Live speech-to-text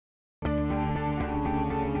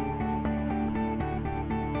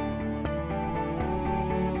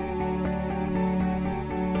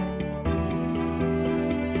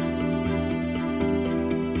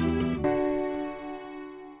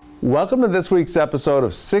Welcome to this week's episode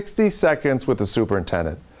of 60 Seconds with the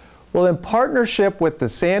Superintendent. Well, in partnership with the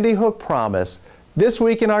Sandy Hook Promise, this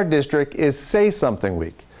week in our district is Say Something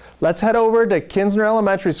Week. Let's head over to Kinsner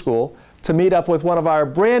Elementary School to meet up with one of our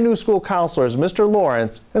brand new school counselors, Mr.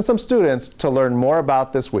 Lawrence, and some students to learn more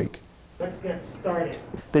about this week. Let's get started.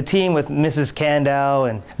 The team with Mrs. Kandow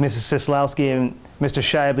and Mrs. Sislowski and Mr.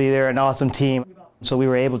 Shibley, they're an awesome team. So we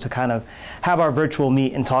were able to kind of have our virtual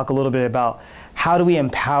meet and talk a little bit about how do we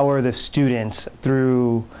empower the students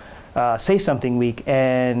through Say Something Week.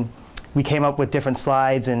 And we came up with different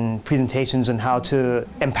slides and presentations on how to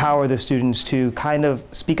empower the students to kind of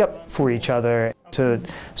speak up for each other, to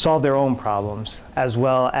solve their own problems, as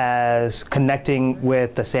well as connecting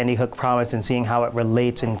with the Sandy Hook Promise and seeing how it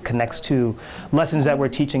relates and connects to lessons that we're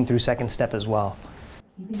teaching through Second Step as well.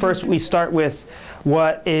 First, we start with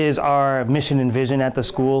what is our mission and vision at the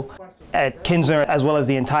school. At Kinsner, as well as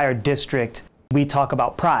the entire district, we talk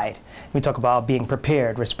about pride. We talk about being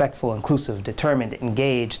prepared, respectful, inclusive, determined,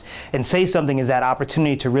 engaged. And Say Something is that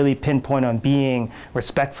opportunity to really pinpoint on being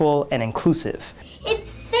respectful and inclusive. It's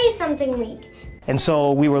Say Something Week. And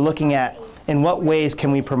so we were looking at in what ways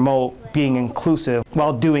can we promote being inclusive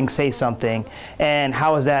while doing Say Something, and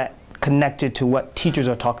how is that connected to what teachers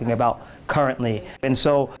are talking about currently. And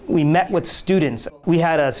so we met with students. We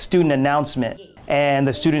had a student announcement, and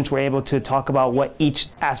the students were able to talk about what each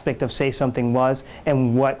aspect of Say Something was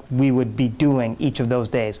and what we would be doing each of those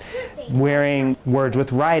days. Wearing words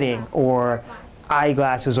with writing, or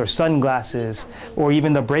eyeglasses or sunglasses, or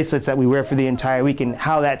even the bracelets that we wear for the entire week, and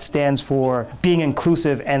how that stands for being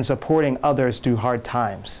inclusive and supporting others through hard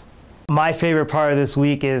times. My favorite part of this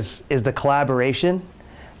week is the collaboration.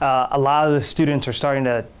 A lot of the students are starting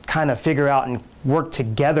to kind of figure out and work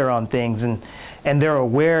together on things, and they're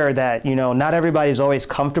aware that, you know, not everybody's always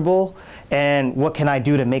comfortable, and what can I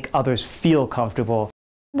do to make others feel comfortable?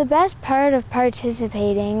 The best part of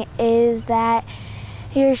participating is that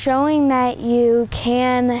you're showing that you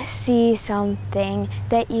can see something,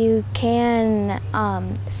 that you can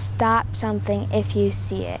stop something if you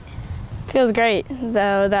see it. Feels great,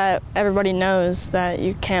 though, that everybody knows that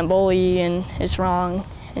you can't bully and it's wrong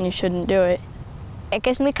and you shouldn't do it. It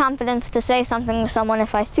gives me confidence to say something to someone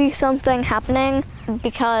if I see something happening,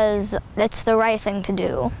 because it's the right thing to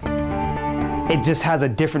do. It just has a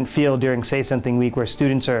different feel during Say Something Week, where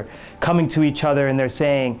students are coming to each other and they're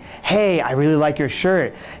saying, hey, I really like your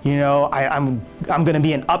shirt. You know, I'm gonna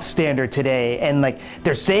be an upstander today. And like,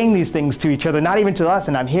 they're saying these things to each other, not even to us,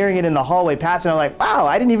 and I'm hearing it in the hallway passing. I'm like, wow,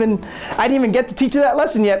 I didn't even get to teach you that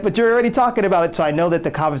lesson yet, but you're already talking about it. So I know that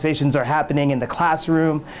the conversations are happening in the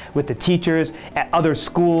classroom, with the teachers, at other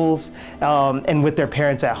schools, and with their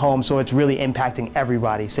parents at home. So it's really impacting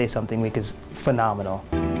everybody. Say Something Week is phenomenal.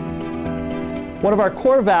 One of our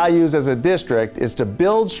core values as a district is to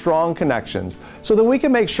build strong connections so that we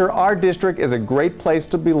can make sure our district is a great place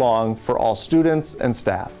to belong for all students and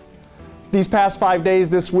staff. These past 5 days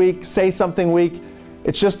this week, Say Something Week,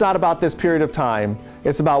 it's just not about this period of time.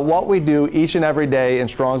 It's about what we do each and every day in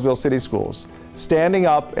Strongsville City Schools, standing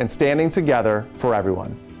up and standing together for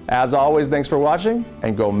everyone. As always, thanks for watching,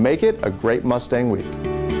 and go make it a great Mustang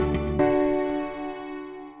week.